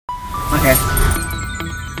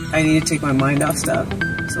I need to take my mind off stuff.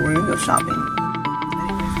 So we're gonna go shopping.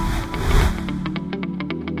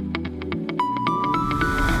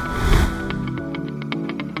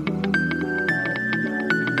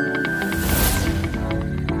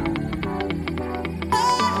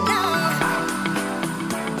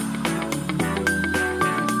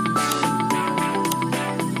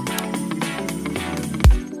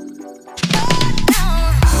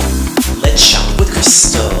 Let's shop with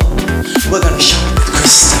Crystal. We're gonna shop with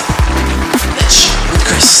Crystal. Let's shop with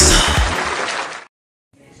Crystal.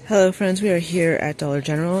 Hello friends, we are here at Dollar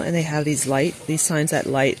General and they have these signs that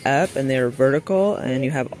light up and they're vertical, and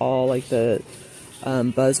you have all like the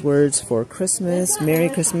buzzwords for Christmas. Merry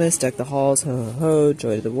Christmas, deck the halls, ho ho ho,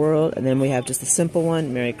 joy to the world. And then we have just a simple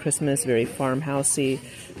one, Merry Christmas, very farmhousey,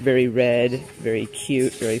 very red, very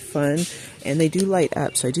cute, very fun. And they do light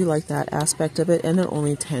up, so I do like that aspect of it, and they're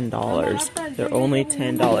only $10. They're only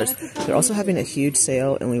 $10. They're also having a huge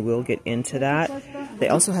sale, and we will get into that. They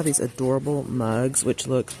also have these adorable mugs, which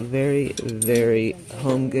look very, very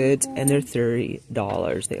home goods, and they're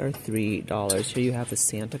 $30. They are $3. Here you have the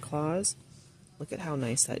Santa Claus. Look at how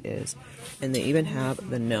nice that is. And they even have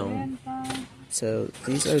the gnome. So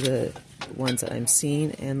these are the ones that I'm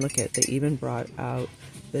seeing, and look at, they even brought out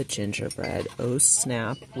the gingerbread. Oh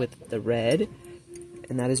snap, with the red,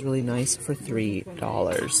 and that is really nice for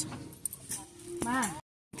 $3.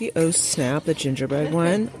 The Oh Snap, the gingerbread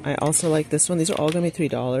one. I also like this one. These are all going to be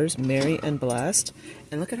 $3. Merry and Blessed.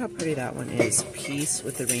 And look at how pretty that one is. Peace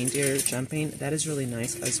with the reindeer jumping. That is really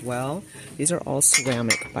nice as well. These are all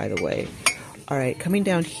ceramic, by the way. Alright, coming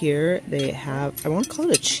down here, they have, I won't call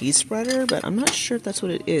it a cheese spreader, but I'm not sure if that's what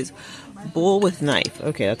it is. Bowl with knife.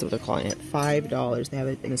 Okay, that's what they're calling it. $5. They have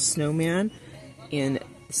it in a snowman, in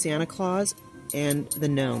Santa Claus, and the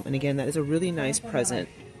gnome. And again, that is a really nice present.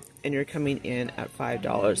 And you're coming in at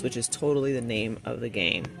 $5, which is totally the name of the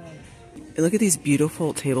game. And look at these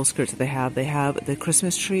beautiful table skirts that they have. They have the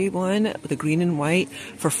Christmas tree one, with the green and white,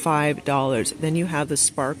 for $5. Then you have the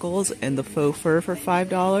sparkles and the faux fur for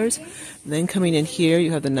 $5. And then coming in here,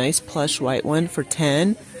 you have the nice plush white one for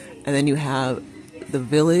 $10. And then you have the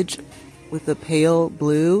village with the pale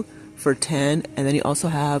blue for $10. And then you also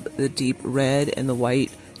have the deep red and the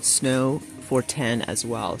white snow for $10 as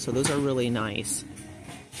well. So those are really nice.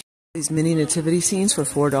 These mini nativity scenes for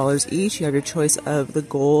 $4 each. You have your choice of the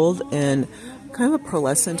gold and kind of a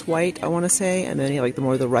pearlescent white, I want to say, and then you have like the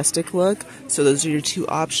more the rustic look. So those are your two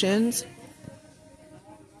options.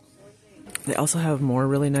 They also have more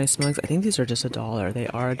really nice mugs. I think these are just $1. They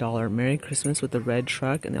are $1. Merry Christmas with the red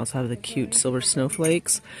truck, and they also have the cute silver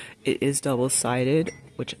snowflakes. It is double-sided,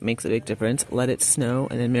 which makes a big difference. Let It Snow,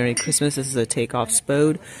 and then Merry Christmas. This is a takeoff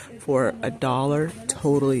spode for $1.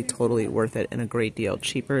 Totally, totally worth it, and a great deal.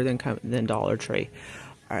 Cheaper than Dollar Tree.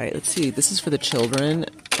 All right, let's see. This is for the children.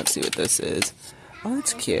 Let's see what this is. Oh,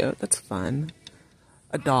 that's cute. That's fun.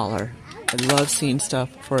 $1. I love seeing stuff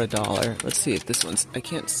for $1. Let's see if this one's, I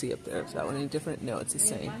can't see up there. Is that one any different? No, it's the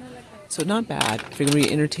same. So not bad. If you're going to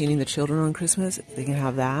be entertaining the children on Christmas, they can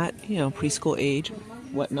have that, you know, preschool age,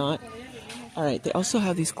 whatnot. Alright, they also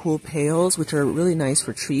have these cool pails, which are really nice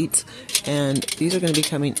for treats, and these are going to be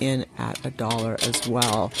coming in at $1 as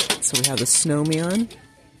well. So we have the snowman,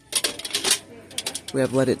 we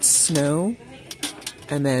have Let It Snow,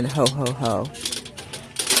 and then Ho Ho Ho.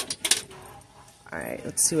 Alright,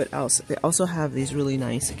 let's see what else. They also have these really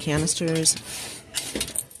nice canisters.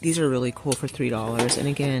 These are really cool for $3. And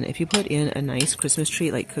again, if you put in a nice Christmas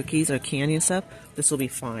treat like cookies or candy and stuff, this will be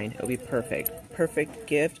fine. It'll be perfect. Perfect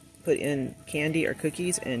gift. Put in candy or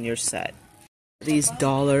cookies and you're set. These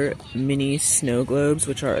dollar mini snow globes,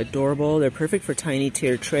 which are adorable. They're perfect for tiny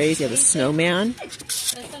tier trays. You have a snowman.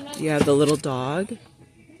 You have the little dog.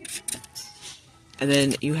 And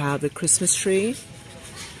then you have the Christmas tree.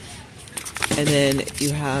 And then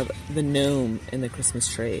you have the gnome in the Christmas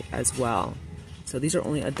tree as well. So these are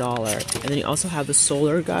only $1. And then you also have the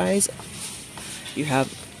solar guys. You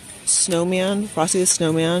have Snowman, Frosty the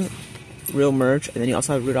Snowman, real merch. And then you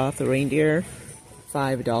also have Rudolph the Reindeer,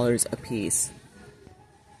 $5 a piece.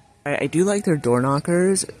 I do like their door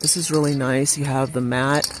knockers. This is really nice. You have the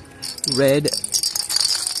matte red.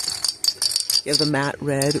 You have the matte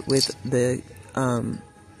red with the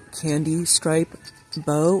candy stripe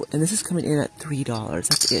bow, and this is coming in at $3.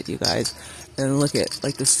 That's it, you guys. And look at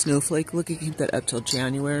like the snowflake look. You can keep that up till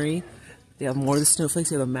January. They have more of the snowflakes.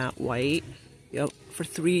 They have a matte white. Yep, for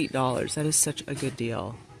 $3. That is such a good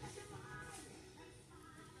deal.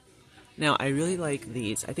 Now I really like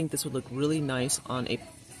these. I think this would look really nice on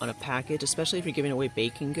a package, especially if you're giving away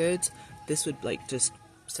baking goods. This would like just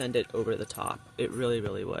send it over the top. It really,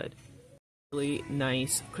 really would. Really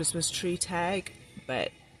nice Christmas tree tag,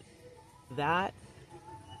 but That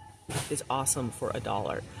is awesome for $1.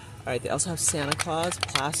 All right, they also have Santa Claus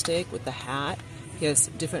plastic with the hat. He has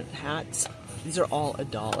different hats. These are all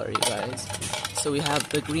 $1, you guys. So we have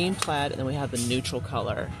the green plaid and then we have the neutral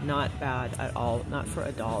color. Not bad at all, not for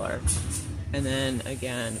 $1. And then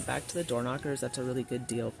again, back to the door knockers. That's a really good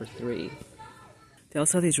deal for $3. They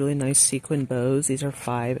also have these really nice sequin bows. These are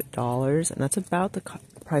 $5, and that's about the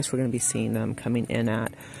price we're going to be seeing them coming in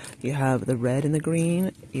at. You have the red and the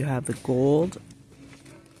green. You have the gold.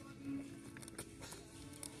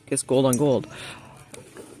 Guess gold on gold.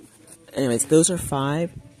 Anyways, those are $5.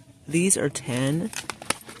 These are $10.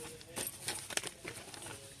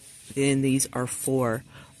 Then these are $4.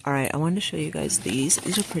 All right, I wanted to show you guys these.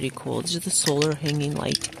 These are pretty cool. These are the solar hanging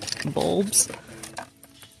light bulbs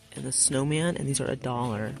and the snowman, and these are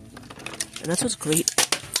 $1. And that's what's great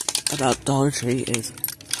about Dollar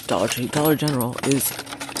General is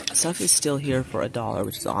stuff is still here for $1,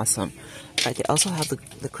 which is awesome. All right, they also have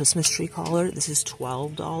the Christmas tree collar. This is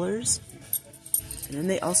 $12. And then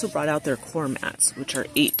they also brought out their core mats, which are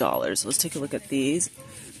 $8. Let's take a look at these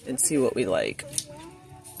and see what we like.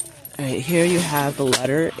 All right, here you have the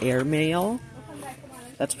letter airmail.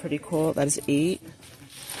 That's pretty cool. That is $8.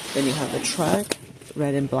 Then you have the truck,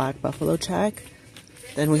 red and black buffalo check.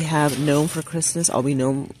 Then we have gnome for Christmas. I'll be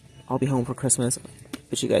home for Christmas,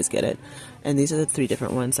 but you guys get it. And these are the 3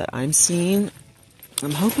 different ones that I'm seeing. I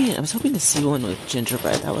was hoping to see one with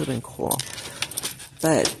gingerbread. That would have been cool.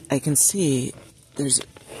 But I can see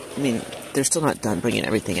they're still not done bringing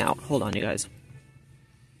everything out. Hold on, you guys.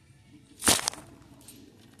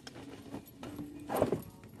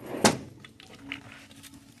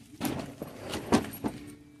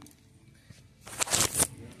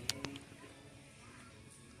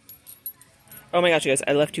 Oh my gosh, you guys,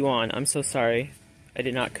 I left you on. I'm so sorry. I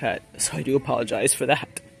did not cut, so I do apologize for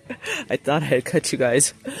that. I thought I had cut you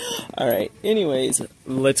guys. Alright, anyways,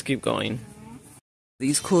 let's keep going.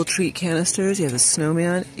 These cool treat canisters, you have the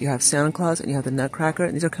snowman, you have Santa Claus, and you have the nutcracker,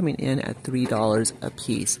 and these are coming in at $3 a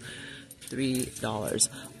piece. $3.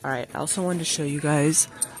 Alright, I also wanted to show you guys,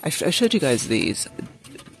 I showed you guys these.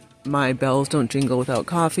 My bells don't jingle without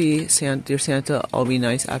coffee. Dear Santa, I'll be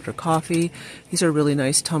nice after coffee. These are really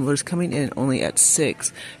nice tumblers coming in only at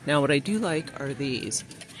 $6. Now, what I do like are these.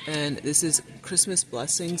 And this is Christmas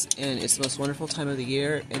blessings, and it's the most wonderful time of the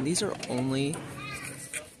year. And these are only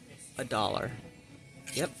 $1.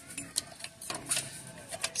 Yep.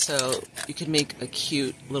 So you can make a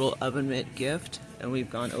cute little oven mitt gift, and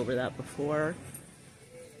we've gone over that before.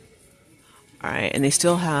 All right, and they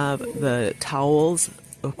still have the towels.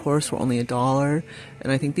 Of course, for only $1,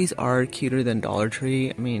 and I think these are cuter than Dollar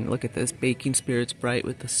Tree. I mean, look at this, baking spirits bright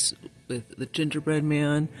with the gingerbread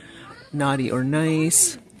man, naughty or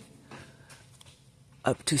nice,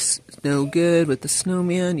 up to snow good with the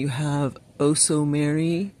snowman. You have Oh So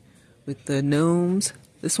Merry with the gnomes.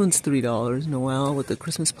 This one's $3, Noel with the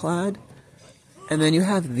Christmas plaid, and then you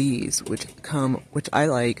have these, which I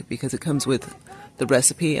like because it comes with the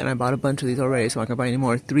recipe, and I bought a bunch of these already, so I'm not gonna buy any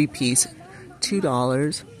more. 3-piece.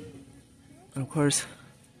 $2. And of course,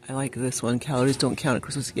 I like this one. Calories don't count at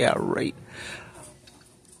Christmas. Yeah, right.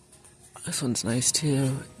 This one's nice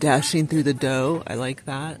too. Dashing through the dough. I like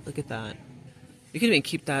that. Look at that. You can even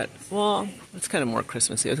keep that. Well, it's kind of more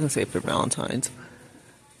Christmassy. I was going to say for Valentine's.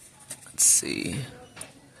 Let's see.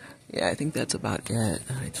 Yeah, I think that's about it.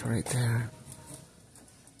 It's right there.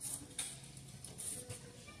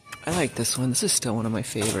 I like this one. This is still one of my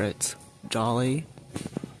favorites. Jolly.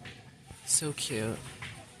 So cute.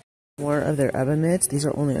 More of their oven mitts. These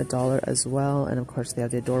are only $1 as well. And of course they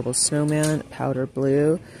have the adorable snowman, powder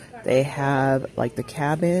blue. They have like the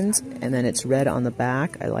cabins, and then it's red on the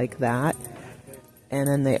back. I like that. And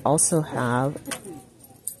then they also have,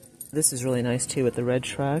 this is really nice too with the red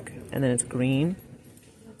truck, and then it's green.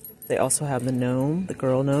 They also have the gnome, the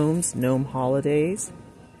girl gnomes, gnome holidays,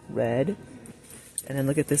 red. And then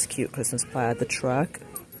look at this cute Christmas plaid, the truck.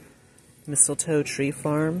 Mistletoe Tree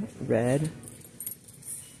Farm, red.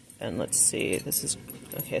 And let's see, this is,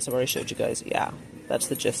 okay, so I've already showed you guys. Yeah, that's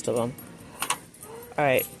the gist of them.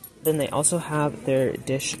 Alright, then they also have their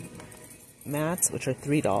dish mats, which are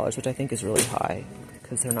 $3, which I think is really high,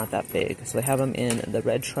 because they're not that big. So they have them in the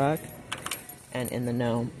red truck and in the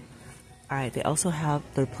gnome. Alright, they also have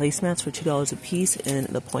their placemats for $2 a piece in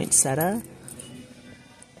the poinsettia.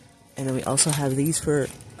 And then we also have these for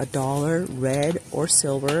 $1, red or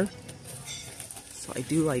silver. So I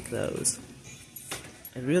do like those.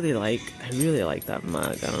 I really like that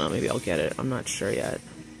mug. I don't know, maybe I'll get it. I'm not sure yet.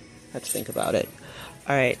 I have to think about it.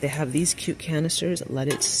 Alright, they have these cute canisters, Let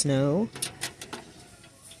It Snow.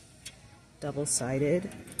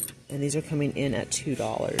 Double-sided. And these are coming in at $2.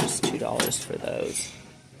 $2 for those.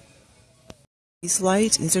 These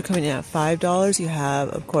lights, these are coming in at $5. You have,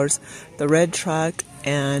 of course, the red truck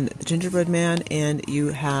and the gingerbread man, and you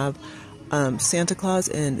have Santa Claus,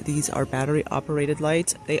 and these are battery operated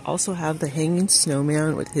lights. They also have the hanging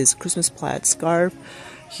snowman with his Christmas plaid scarf.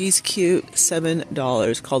 He's cute,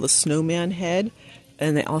 $7, called the snowman head.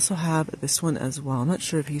 And they also have this one as well. I'm not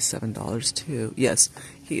sure if he's $7 too. Yes,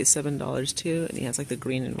 he is $7 too, and he has like the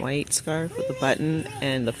green and white scarf with the button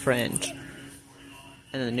and the fringe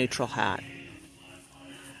and the neutral hat.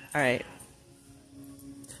 All right.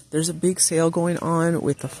 There's a big sale going on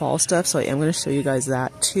with the fall stuff, so I am going to show you guys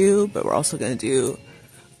that too, but we're also going to do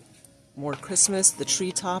more Christmas, the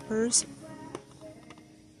tree toppers.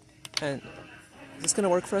 And is this going to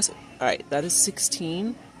work for us? All right, that is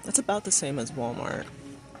 $16. That's about the same as Walmart.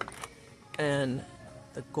 And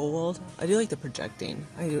the gold, I do like the projecting.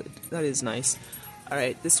 That is nice. All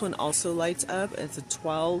right, this one also lights up. It's a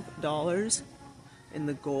 $12 in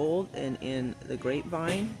the gold and in the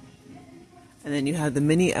grapevine. And then you have the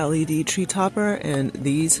mini LED tree topper, and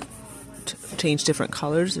these change different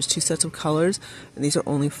colors. There's 2 sets of colors, and these are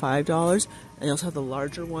only $5. And you also have the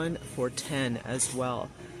larger one for $10 as well.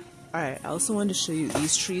 Alright, I also wanted to show you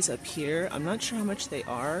these trees up here. I'm not sure how much they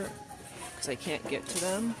are, because I can't get to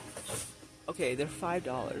them. Okay, they're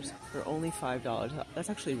 $5. They're only $5. That's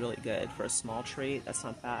actually really good for a small tree. That's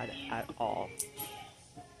not bad at all.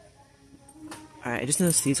 Alright, I just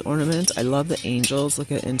noticed these ornaments. I love the angels. Look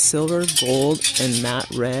at in silver, gold, and matte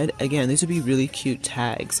red. Again, these would be really cute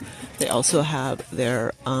tags. They also have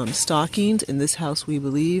their stockings. In this house, we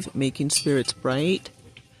believe, making spirits bright.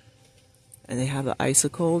 And they have the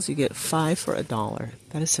icicles. You get 5 for $1.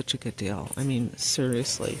 That is such a good deal. I mean,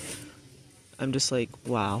 seriously. I'm just like,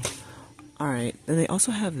 wow. Alright, and they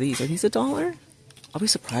also have these. Are these $1? I'll be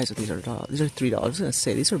surprised if these are $1. These are $3. I was going to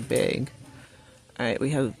say, these are big. Alright, we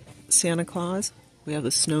have Santa Claus. We have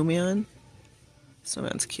the snowman.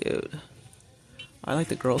 Snowman's cute. I like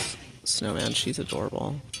the girl snowman. She's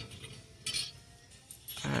adorable.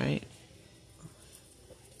 Alright.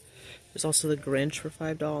 There's also the Grinch for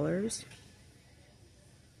 $5.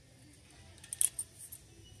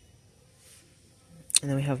 And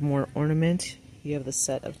then we have more ornament. You have the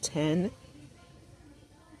set of 10.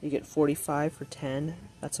 You get 45 for 10.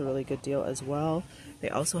 That's a really good deal as well. They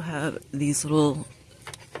also have these little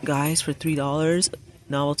guys for $3.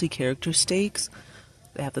 Novelty character stakes.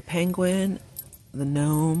 They have the penguin, the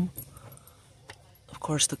gnome, of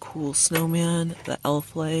course the cool snowman, the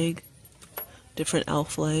elf leg, different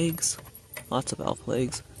elf legs, lots of elf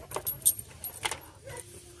legs.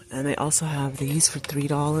 And they also have these for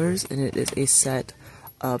 $3, and it is a set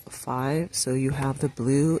of 5. So you have the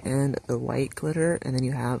blue and the white glitter, and then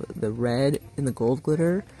you have the red and the gold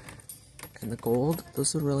glitter, and the gold.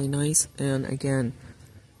 Those are really nice. And again,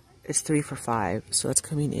 it's 3 for $5, so that's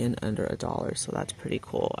coming in under $1. So that's pretty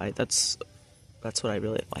cool. That's what I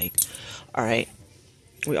really like. All right,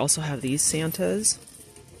 we also have these Santas,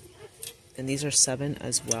 and these are $7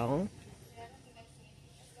 as well.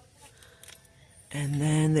 And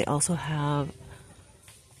then they also have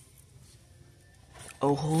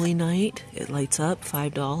Oh Holy Night. It lights up,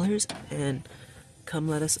 $5, and Come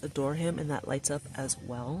Let Us Adore Him, and that lights up as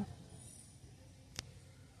well.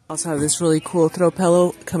 Also have this really cool throw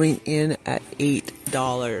pillow coming in at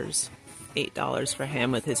 $8. $8 for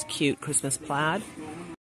him with his cute Christmas plaid.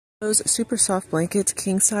 Those super soft blankets,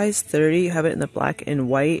 king size, 30. You have it in the black and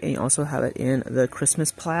white, and you also have it in the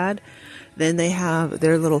Christmas plaid. Then they have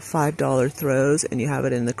their little $5 throws, and you have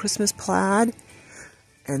it in the Christmas plaid.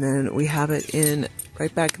 And then we have it in,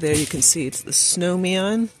 right back there, you can see it's the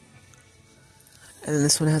snowman. And then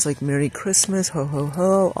this one has like Merry Christmas, ho ho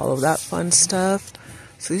ho, all of that fun stuff.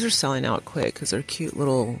 So these are selling out quick because they're cute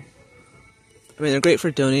little, I mean, they're great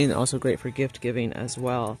for donating, they're also great for gift giving as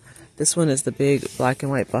well. This one is the big black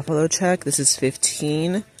and white buffalo check. This is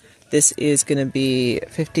 15. This is going to be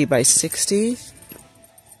 50 by 60.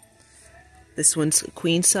 This one's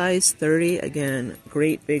queen size, 30. Again,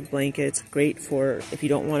 great big blankets. Great for if you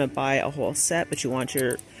don't want to buy a whole set, but you want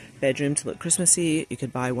your bedroom to look Christmassy, you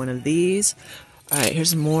could buy one of these. Alright,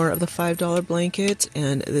 here's more of the $5 blankets,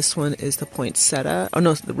 and this one is the poinsettia. Oh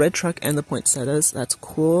no, the red truck and the poinsettias. That's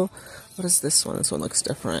cool. What is this one? This one looks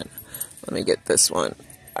different. Let me get this one.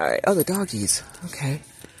 Alright, oh, the doggies. Okay.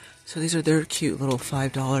 So these are their cute little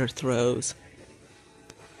 $5 throws.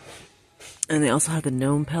 And they also have the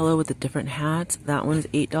gnome pillow with the different hats. That one is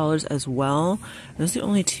 $8 as well. And those are the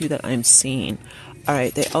only 2 that I'm seeing.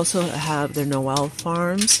 Alright, they also have their Noel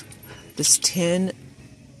Farms. This tin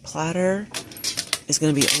platter is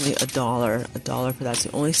going to be only $1. $1 for that's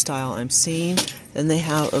the only style I'm seeing. Then they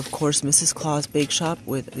have, of course, Mrs. Claus Bake Shop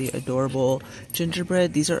with the adorable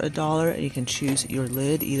gingerbread. These are $1, and you can choose your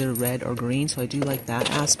lid, either red or green. So I do like that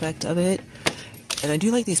aspect of it. And I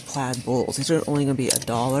do like these plaid bowls. These are only going to be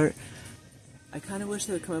 $1. I kind of wish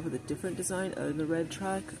they would come up with a different design other than the red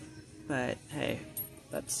truck, but hey,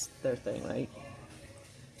 that's their thing, right?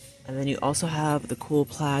 And then you also have the cool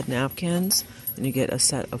plaid napkins, and you get a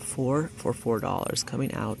set of 4 for $4,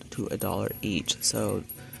 coming out to $1 each. So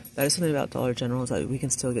that is something about Dollar General, is that we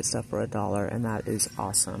can still get stuff for $1, and that is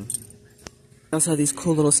awesome. I also have these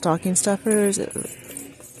cool little stocking stuffers.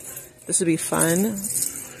 This would be fun.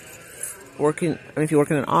 Working, I mean, if you work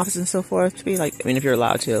in an office and so forth, to be like, I mean, if you're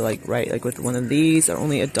allowed to, like, right, like with one of these, they're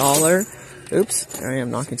only $1. Oops, there I am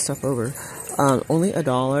knocking stuff over. Only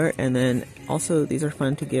 $1, and then also these are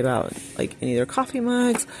fun to give out, like in either coffee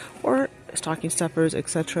mugs or stocking stuffers,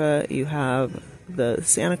 etc. You have the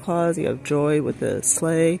Santa Claus, you have Joy with the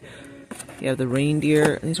sleigh, you have the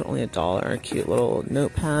reindeer, and these are only $1. Cute little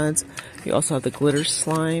notepads. You also have the glitter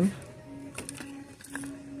slime,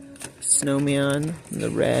 snowman, the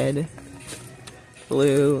red,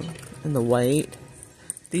 blue, and the white.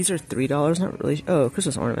 These are $3, not really. Oh,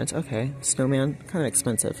 Christmas ornaments. Okay, snowman, kind of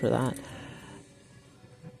expensive for that.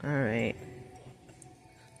 Alright.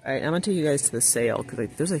 Alright, I'm going to take you guys to the sale, because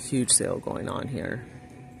like, there's a huge sale going on here.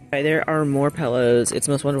 Alright, there are more pillows. It's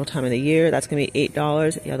the most wonderful time of the year. That's going to be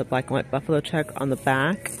 $8. You have the black and white buffalo check on the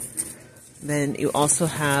back. Then you also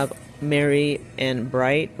have Merry and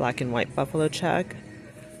Bright black and white buffalo check.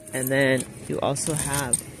 And then you also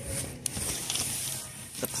have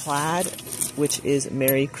the plaid, which is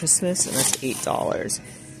Merry Christmas, and that's $8.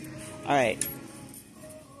 Alright.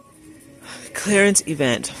 Clearance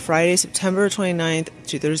event, Friday, September 29th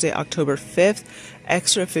to Thursday, October 5th.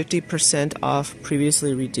 Extra 50% off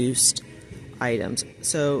previously reduced items.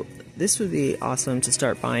 So this would be awesome to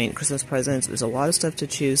start buying Christmas presents. There's a lot of stuff to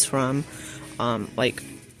choose from. Like,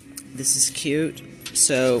 this is cute.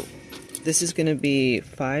 So this is going to be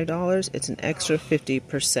 $5. It's an extra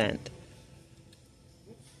 50%.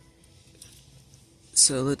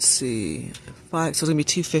 So let's see, so it's gonna be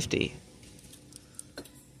 $2.50. How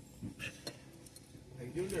you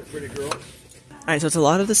doing there, pretty girl? All right, so it's a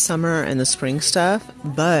lot of the summer and the spring stuff,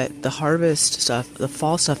 but the harvest stuff, the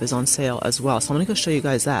fall stuff is on sale as well. So I'm gonna go show you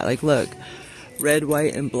guys that. Like, look, red,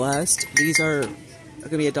 white, and blessed. These are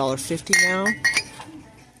gonna be $1.50 now.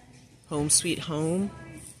 Home Sweet Home,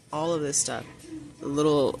 all of this stuff. The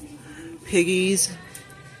little piggies.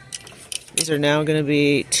 These are now gonna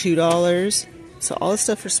be $2. So all the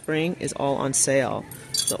stuff for spring is all on sale.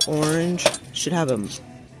 The orange should have it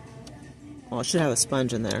should have a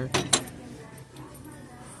sponge in there.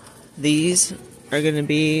 These are going to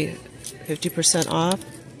be 50% off.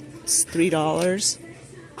 It's $3.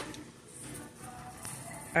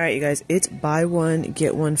 Alright, you guys, it's buy one,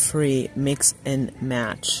 get one free, mix and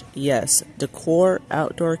match. Yes, decor,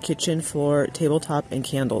 outdoor, kitchen, floor, tabletop, and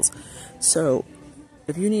candles. So,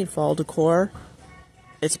 if you need fall decor,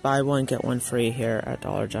 it's buy one, get one free here at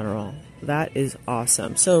Dollar General. That is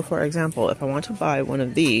awesome. So, for example, if I want to buy one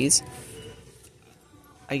of these,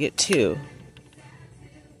 I get 2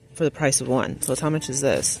 for the price of 1. So, how much is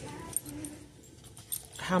this?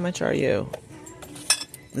 How much are you?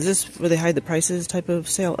 Is this where they hide the prices type of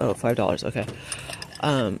sale? Oh, $5. Okay.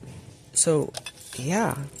 So,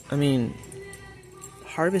 yeah. I mean,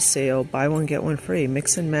 harvest sale, buy one, get one free.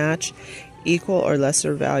 Mix and match. Equal or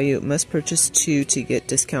lesser value, must purchase 2 to get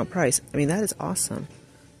discount price. I mean, that is awesome.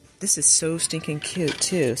 This is so stinking cute,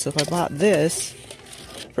 too. So if I bought this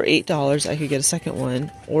for $8, I could get a second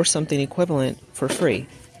one or something equivalent for free.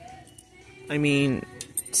 I mean,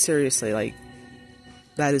 seriously, like,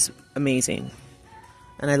 that is amazing.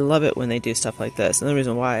 And I love it when they do stuff like this. And the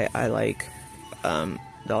reason why I like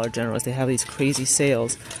Dollar General is they have these crazy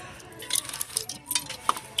sales.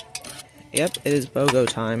 Yep, it is BOGO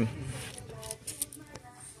time.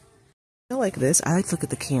 I like this. I like to look at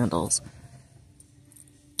the candles.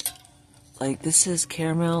 Like, this is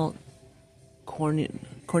caramel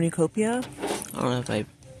cornucopia. I don't know if I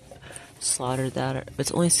slaughtered that, or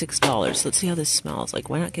it's only $6. So let's see how this smells. Like,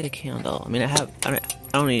 why not get a candle? I mean, I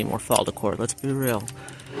don't need any more fall decor. Let's be real.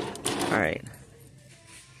 All right.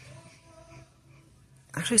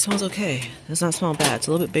 Actually, it smells okay. It does not smell bad. It's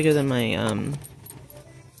a little bit bigger than my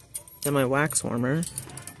wax warmer.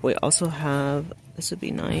 We also have, this would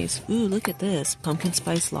be nice. Ooh, look at this. Pumpkin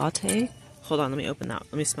spice latte. Hold on, let me open that.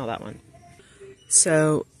 Let me smell that one.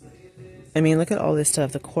 So, I mean, look at all this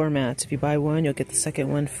stuff. The core mats. If you buy one, you'll get the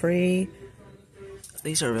second one free.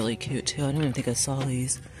 These are really cute, too. I don't even think I saw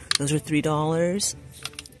these. Those are $3.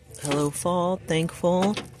 Hello Fall,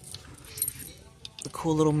 Thankful. The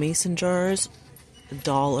cool little mason jars,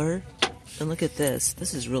 $1. And look at this.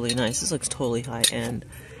 This is really nice. This looks totally high end.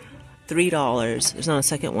 $3. There's not a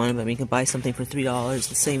second one, but you can buy something for $3,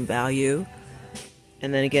 the same value.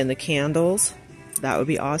 And then again, the candles. That would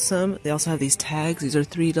be awesome. They also have these tags. These are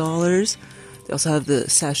 $3. They also have the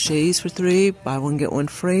sachets for $3. Buy one, get one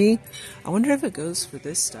free. I wonder if it goes for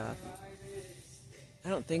this stuff. I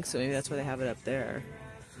don't think so. Maybe that's why they have it up there.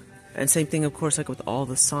 And same thing, of course, like with all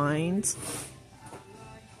the signs.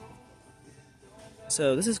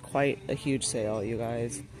 So this is quite a huge sale, you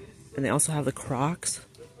guys. And they also have the Crocs.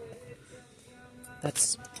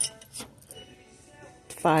 That's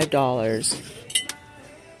 $5.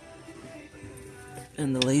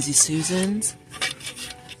 And the Lazy Susans.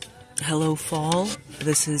 Hello Fall.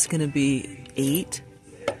 This is going to be $8.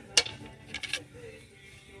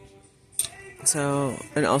 So,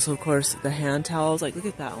 and also of course the hand towels. Like, look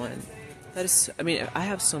at that one. That is, I mean, I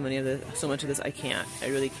have so much of this. I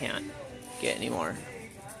really can't get anymore.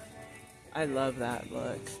 I love that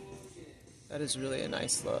look. That is really a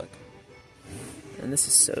nice look. And this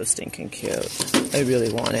is so stinking cute. I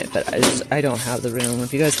really want it, but I don't have the room.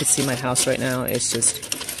 If you guys could see my house right now, it's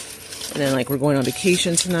just, and then like we're going on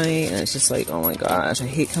vacation tonight, and it's just like, oh my gosh, I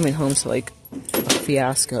hate coming home to like a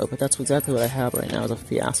fiasco, but that's exactly what I have right now, is a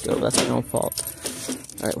fiasco. That's my own fault.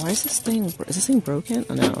 Alright, why is this thing broken?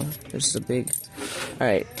 Oh no, there's just a big,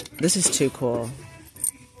 alright, this is too cool.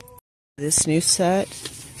 This new set,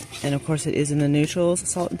 and of course it is in the neutrals,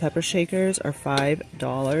 salt and pepper shakers are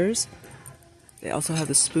 $5. They also have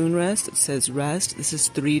the spoon rest. It says rest. This is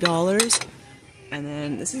 $3. And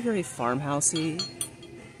then this is very farmhousey.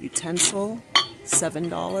 Utensil,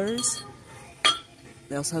 $7.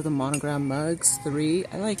 They also have the monogram mugs, $3.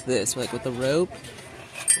 I like this, like with the rope,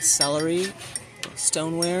 the celery,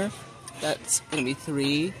 stoneware. That's gonna be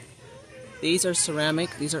 $3. These are ceramic.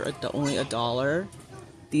 These are only $1.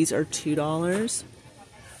 These are $2.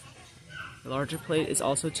 The larger plate is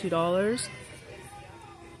also $2.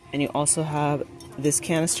 And you also have this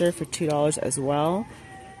canister for $2 as well.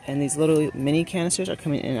 And these little mini canisters are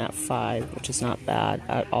coming in at $5, which is not bad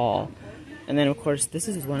at all. And then, of course, this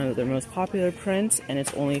is one of their most popular prints, and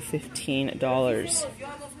it's only $15.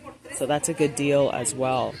 So that's a good deal as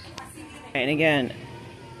well. And again,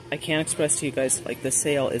 I can't express to you guys, like, the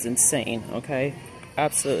sale is insane, okay?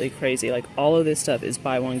 Absolutely crazy. Like, all of this stuff is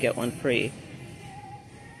buy one, get one free.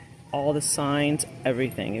 All the signs,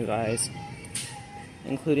 everything, you guys.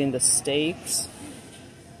 Including the stakes,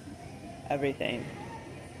 everything.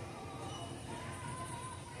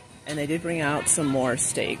 And they did bring out some more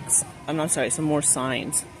stakes. I'm not sorry, some more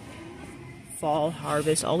signs. Fall,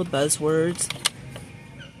 harvest, all the buzzwords.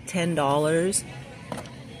 $10.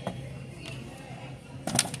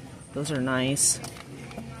 Those are nice.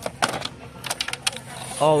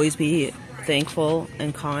 Always be thankful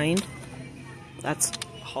and kind. That's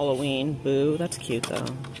Halloween. Boo. That's cute though.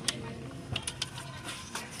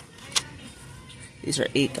 These are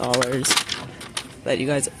 $8. But you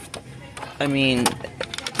guys, I mean,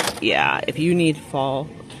 yeah, if you need fall,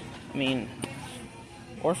 I mean,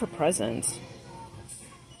 or for presents,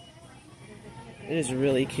 it is a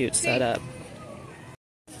really cute setup.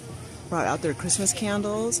 Brought out their Christmas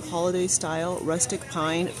candles, holiday style, rustic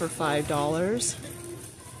pine for $5.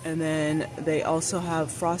 And then they also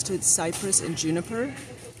have frosted cypress and juniper.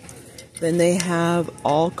 Then they have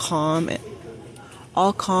all calm,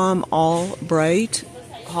 all bright,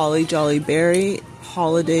 holly jolly berry,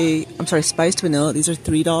 spiced vanilla. These are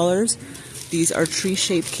 $3. These are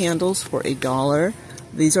tree-shaped candles for $1.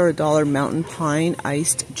 These are $1 mountain pine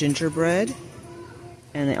iced gingerbread.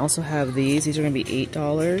 And they also have these. These are going to be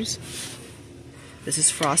 $8. This is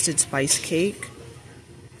frosted spice cake,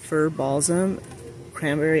 fir balsam,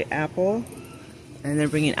 cranberry apple. And they're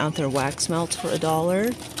bringing out their wax melts for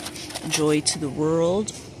 $1. Joy to the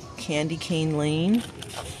World, Candy Cane Lane.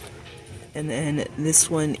 And then this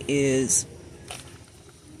one is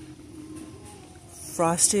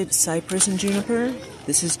frosted cypress and juniper.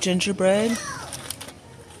 This is gingerbread,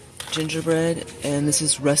 and this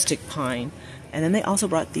is rustic pine. And then they also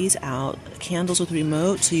brought these out, candles with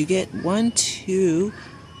remote. So you get 1, 2,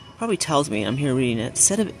 probably tells me, I'm here reading it,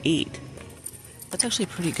 set of 8. That's actually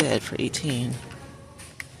pretty good for 18.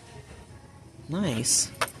 Nice.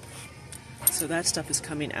 So that stuff is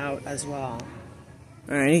coming out as well.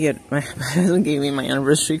 Alright, my husband gave me my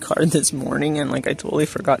anniversary card this morning, and like I totally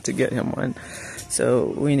forgot to get him one. So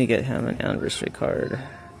we need to get him an anniversary card.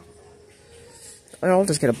 I'll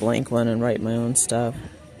just get a blank one and write my own stuff.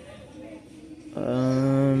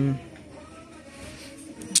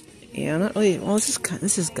 Yeah, not really. Well, this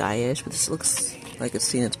is guyish, but this looks like it's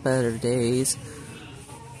seen its better days.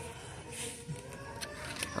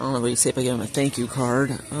 I don't know what you say if I give them a thank you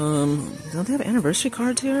card. Don't they have anniversary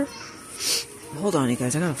cards here? Hold on, you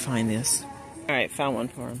guys, I gotta find this. Alright, found one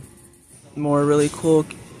for them. More really cool,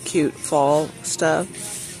 cute fall stuff.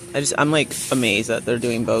 I'm like amazed that they're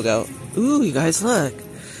doing BOGO. Ooh, you guys, look.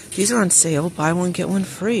 These are on sale. Buy one, get one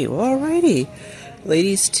free. Well, alrighty.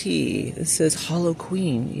 Ladies' tee. This says Hollow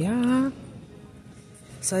Queen. Yeah.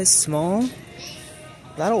 Size small.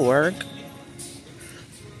 That'll work.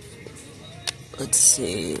 Let's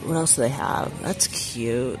see. What else do they have? That's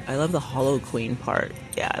cute. I love the Hollow Queen part.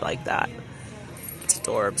 Yeah, I like that. It's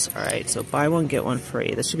adorbs. Alright, so buy one, get one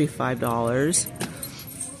free. This should be $5.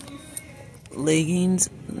 Leggings?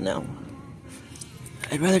 No.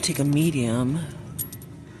 I'd rather take a medium.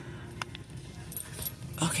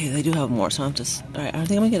 Okay, they do have more, so I'm just... Alright, I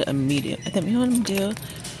think I'm gonna get a medium. I think, you know what I'm gonna do?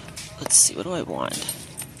 Let's see, what do I want?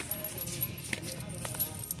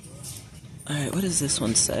 Alright, what does this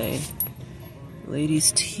one say?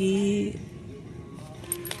 Ladies' tee.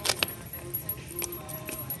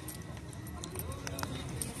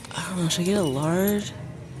 I don't know, should I get a large?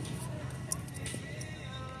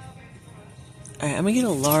 Alright, I'm gonna get a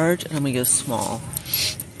large and I'm gonna get a small.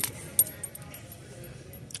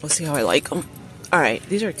 Let's see how I like them. Alright,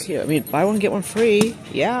 these are cute. I mean, buy one, get one free.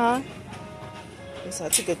 Yeah. So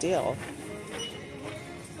that's a good deal.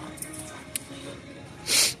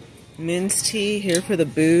 Men's tee here for the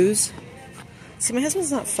booze. See, my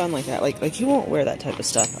husband's not fun like that. Like he won't wear that type of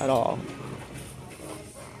stuff at all.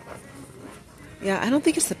 Yeah, I don't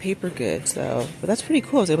think it's the paper goods, though. But that's pretty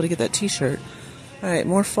cool. I was able to get that t-shirt. Alright,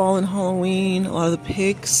 more fall and Halloween. A lot of the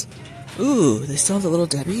pigs. Ooh, they still have the Little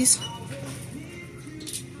Debbies?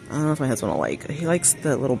 I don't know if my husband will like. He likes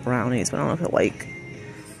the little brownies, but I don't know if he'll like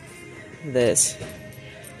this.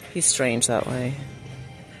 He's strange that way.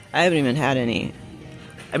 I haven't even had any.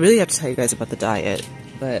 I really have to tell you guys about the diet.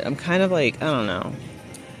 But I'm kind of like, I don't know.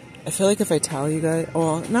 I feel like if I tell you guys,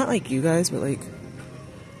 well, not like you guys, but like,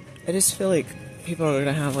 I just feel like people are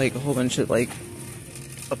gonna have like a whole bunch of like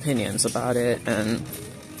opinions about it, and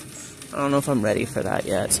I don't know if I'm ready for that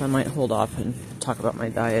yet, so I might hold off and talk about my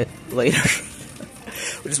diet later.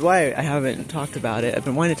 Which is why I haven't talked about it. I've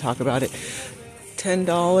been wanting to talk about it.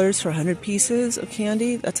 $10 for 100 pieces of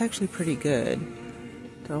candy? That's actually pretty good.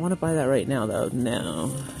 Do I want to buy that right now, though?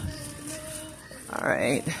 No.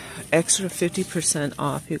 Alright. Extra 50%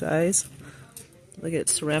 off, you guys. Look at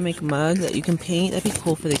ceramic mug that you can paint. That'd be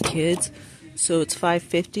cool for the kids. So it's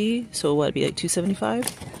 $5.50. So what, it'd be like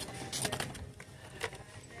 $2.75?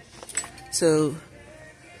 So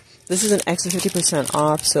this is an extra 50%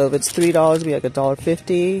 off. So if it's $3, it'd be like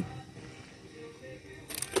 $1.50.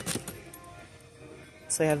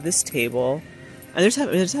 So I have this table. And they're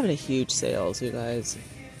just having a huge sales, you guys.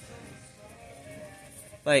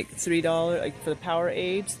 Like $3, like for the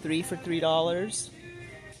Powerades, 3 for $3.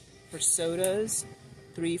 For sodas,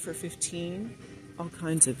 3 for $15. All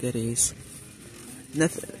kinds of goodies.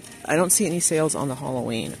 Nothing. I don't see any sales on the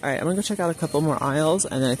Halloween. Alright, I'm gonna go check out a couple more aisles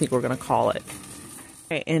and then I think we're gonna call it.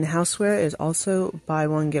 Okay, and houseware is also buy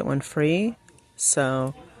one, get one free.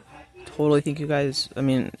 So totally think you guys, I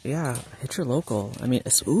mean, yeah, hit your local. I mean,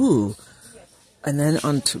 it's, ooh. And then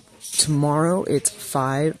on tomorrow, it's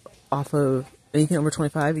 5 off of anything over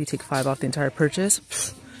 25. You take 5 off the entire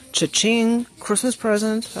purchase. Cha-ching! Christmas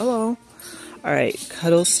present. Hello. Alright,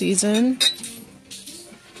 cuddle season.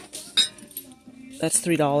 That's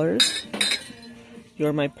 $3.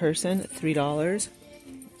 You're my person. $3.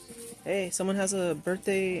 Hey, someone has a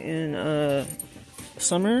birthday in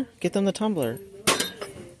summer? Get them the tumbler.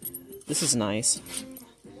 This is nice.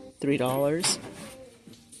 $3.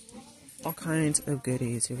 All kinds of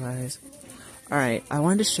goodies, you guys. Alright, I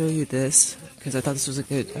wanted to show you this because I thought this was a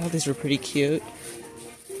good... I thought these were pretty cute.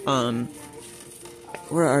 Where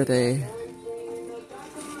are they?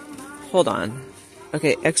 Hold on.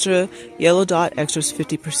 Okay, extra yellow dot, extras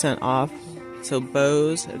 50% off. So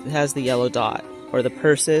bows, it has the yellow dot. Or the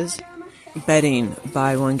purses. Bedding,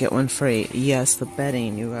 buy one, get one free. Yes, the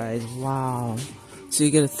bedding, you guys. Wow. So you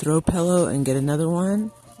get a throw pillow and get another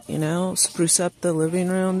one. You know, spruce up the living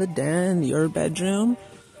room, the den, your bedroom.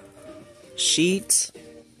 Sheets.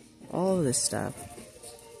 All of this stuff.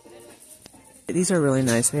 These are really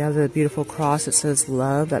nice. They have the beautiful cross that says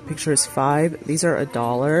love. That picture is $5. These are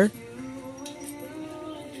 $1.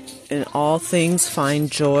 In all things, find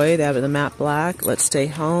joy. They have the matte black. Let's stay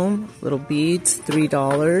home. Little beads,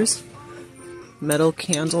 $3. Metal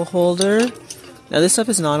candle holder. Now this stuff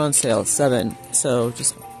is not on sale, $7. So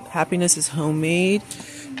just happiness is homemade.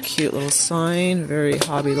 Cute little sign. Very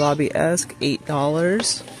Hobby Lobby-esque,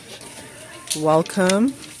 $8.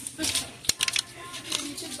 Welcome.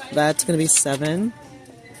 That's going to be $7.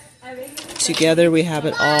 Together we have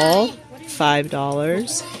it all,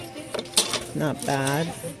 $5. Not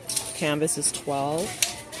bad. Canvas is $12.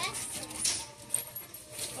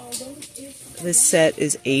 This set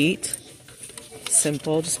is $8.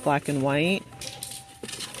 Simple, just black and white.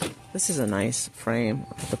 This is a nice frame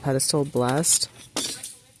with the pedestal, blessed.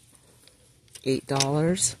 $8.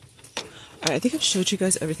 Alright, I think I've showed you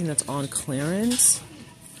guys everything that's on clearance.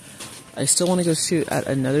 I still want to go shoot at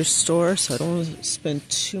another store, so I don't want to spend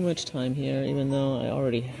too much time here, even though I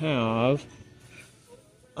already have.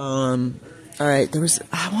 Alright,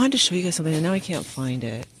 I wanted to show you guys something, and now I can't find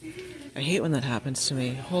it. I hate when that happens to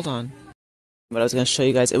me. Hold on. But I was going to show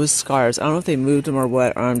you guys, it was scarves. I don't know if they moved them or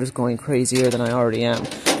what, or I'm just going crazier than I already am.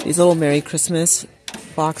 These little Merry Christmas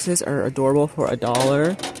boxes are adorable for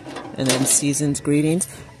 $1. And then Season's Greetings.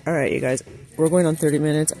 Alright, you guys, we're going on 30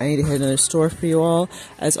 minutes. I need to hit another store for you all.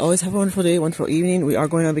 As always, have a wonderful day, wonderful evening. We are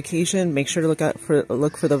going on vacation. Make sure to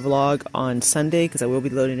look for the vlog on Sunday, because I will be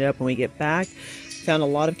loading it up when we get back. Found a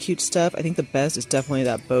lot of cute stuff. I think the best is definitely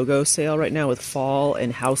that BOGO sale right now with fall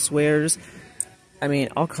and housewares. I mean,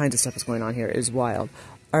 all kinds of stuff is going on here. It is wild.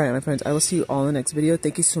 Alright, my friends, I will see you all in the next video.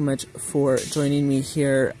 Thank you so much for joining me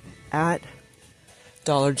here at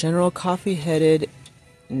Dollar General. Coffee-headed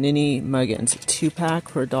Ninny Muggins. 2-pack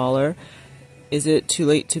for $1. Is it too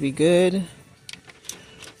late to be good?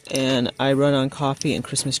 And I run on coffee and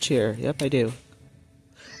Christmas cheer. Yep, I do.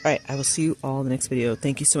 Alright, I will see you all in the next video.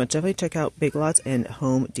 Thank you so much. Definitely check out Big Lots and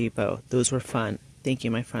Home Depot. Those were fun. Thank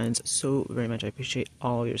you, my friends, so very much. I appreciate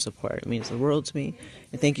all of your support. It means the world to me.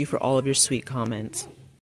 And thank you for all of your sweet comments.